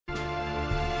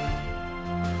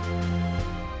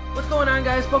going on,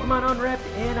 guys? Pokemon Unwrapped,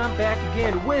 and I'm back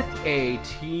again with a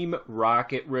Team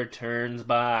Rocket Returns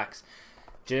box.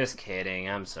 Just kidding,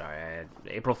 I'm sorry.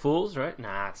 April Fools, right?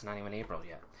 Nah, it's not even April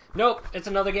yet. Nope, it's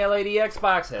another Gallade EX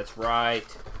box, that's right.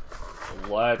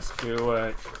 Let's do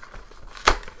it.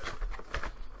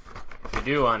 If you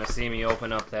do want to see me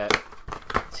open up that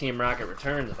Team Rocket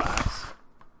Returns box,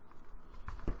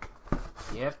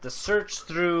 you have to search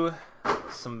through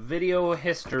some video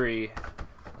history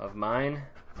of mine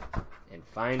and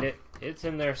find it. It's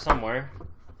in there somewhere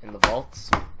in the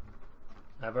vaults.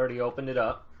 I've already opened it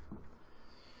up.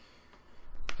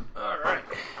 Alright.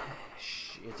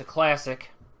 It's a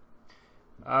classic.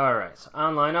 Alright, so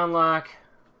online unlock.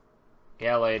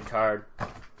 Gallade card.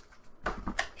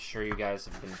 I'm sure you guys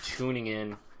have been tuning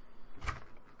in,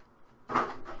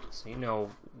 so you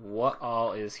know what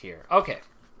all is here. Okay.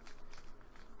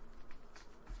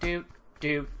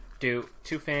 Two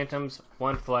Phantoms,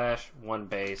 one Flash, one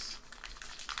Base.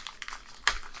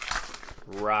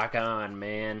 Rock on,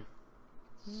 man.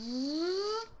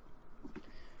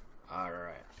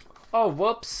 Alright. Oh,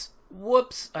 whoops.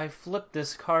 Whoops, I flipped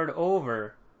this card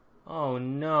over. Oh,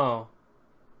 no.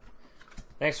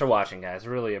 Thanks for watching, guys.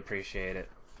 Really appreciate it.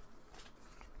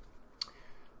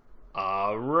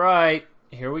 Alright,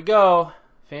 here we go.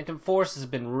 Phantom Force has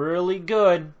been really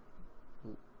good.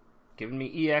 Giving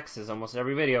me EXs almost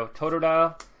every video.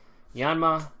 Totodile,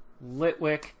 Yanma,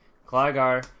 Litwick,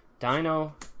 Gligar,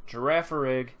 Dino,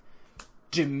 Girafarig,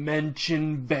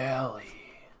 Dimension Valley,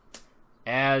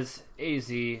 Az,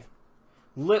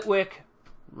 Litwick,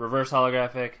 Reverse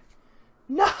Holographic.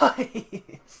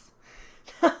 Nice!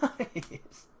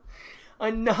 Nice!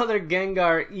 Another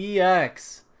Gengar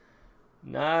EX.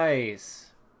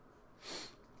 Nice.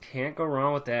 Can't go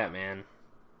wrong with that, man.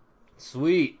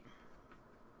 Sweet.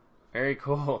 Very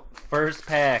cool. First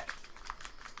pack.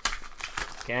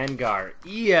 Gengar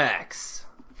EX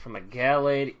from a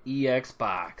Gallade EX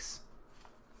box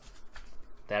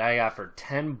that I got for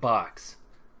 $10.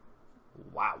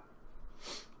 Wow.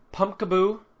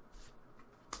 Pumpkaboo,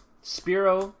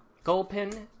 Spearow,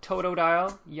 Gulpin,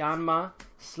 Totodile, Yanma,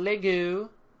 Sliggoo,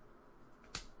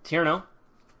 Tierno,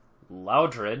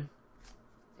 Loudred,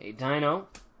 a Dino,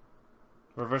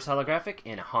 Reverse Holographic,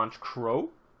 and a Honchkrow.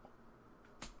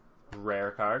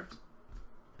 Rare card.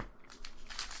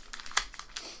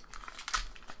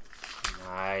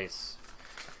 Nice.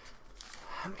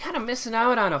 I'm kind of missing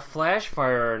out on a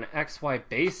Flashfire or an XY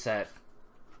base set.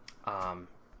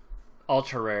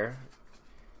 Ultra rare.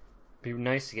 Be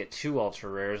nice to get 2 ultra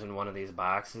rares in one of these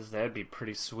boxes. That'd be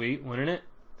pretty sweet, wouldn't it?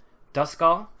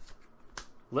 Duskull,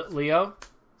 Litleo,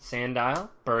 Sandile,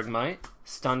 Bergmite,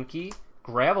 Stunky,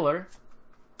 Graveler,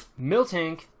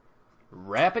 Miltank,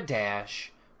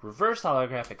 Rapidash, Reverse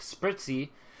Holographic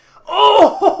Spritzy.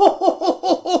 Oh!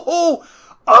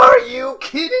 Are you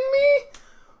kidding me?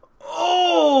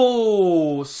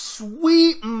 Oh!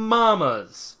 Sweet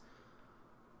mamas.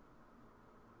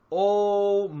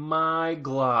 Oh my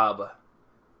glob.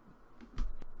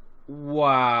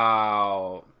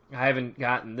 Wow. I haven't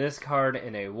gotten this card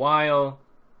in a while.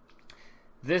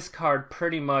 This card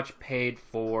pretty much paid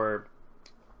for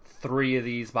 3 of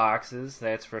these boxes,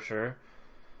 that's for sure.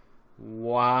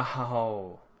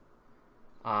 Wow.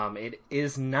 It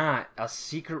is not a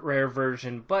secret rare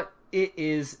version, but it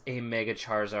is a Mega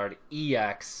Charizard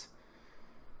EX.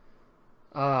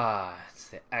 It's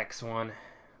the X one.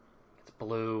 It's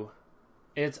blue.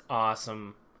 It's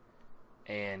awesome.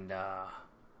 And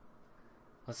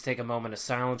let's take a moment of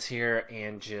silence here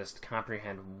and just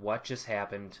comprehend what just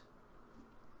happened.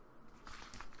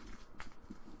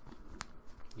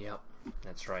 Yep,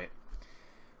 that's right.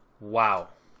 Wow.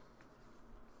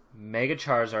 Mega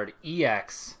Charizard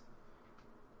EX.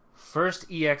 First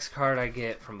EX card I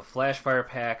get from a Flashfire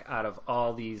pack out of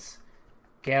all these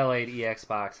Gallade EX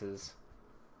boxes.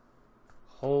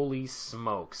 Holy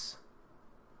smokes.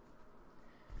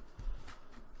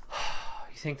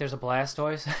 You think there's a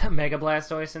Blastoise? Mega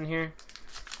Blastoise in here?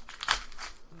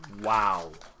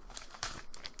 Wow.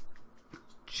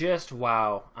 Just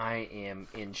wow. I am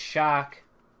in shock.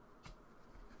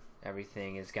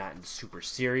 Everything has gotten super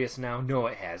serious now. No,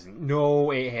 it hasn't.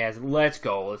 No, it hasn't. Let's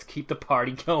go. Let's keep the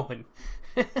party going.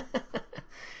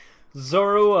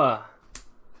 Zorua,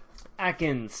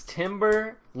 Ekans,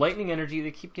 Timber, Lightning Energy. They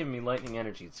keep giving me Lightning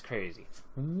Energy. It's crazy.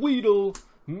 Weedle,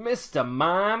 Mr.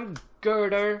 Mime,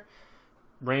 Girder,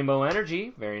 Rainbow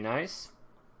Energy. Very nice.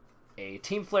 A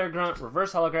Team Flare Grunt,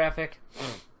 Reverse Holographic.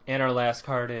 And our last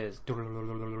card is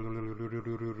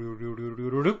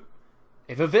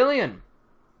a Pavilion.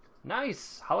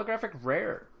 Nice. Holographic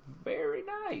rare. Very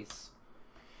nice.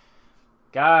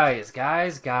 Guys.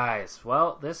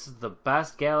 Well, this is the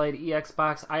best Gallade EX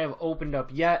box I have opened up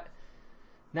yet.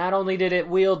 Not only did it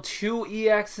wield 2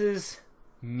 EXs,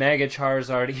 Mega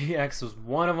Charizard EX was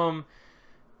one of them.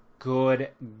 Good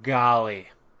golly.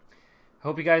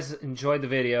 Hope you guys enjoyed the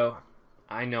video.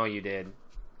 I know you did.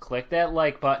 Click that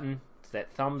like button. It's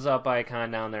that thumbs up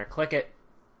icon down there. Click it.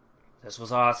 This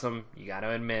was awesome. You gotta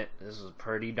admit, this was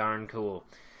pretty darn cool.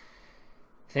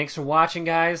 Thanks for watching,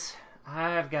 guys.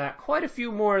 I've got quite a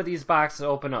few more of these boxes to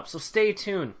open up, so stay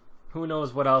tuned. Who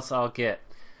knows what else I'll get.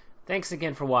 Thanks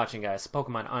again for watching, guys.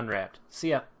 Pokemon Unwrapped. See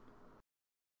ya.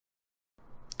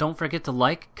 Don't forget to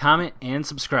like, comment, and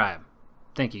subscribe.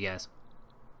 Thank you, guys.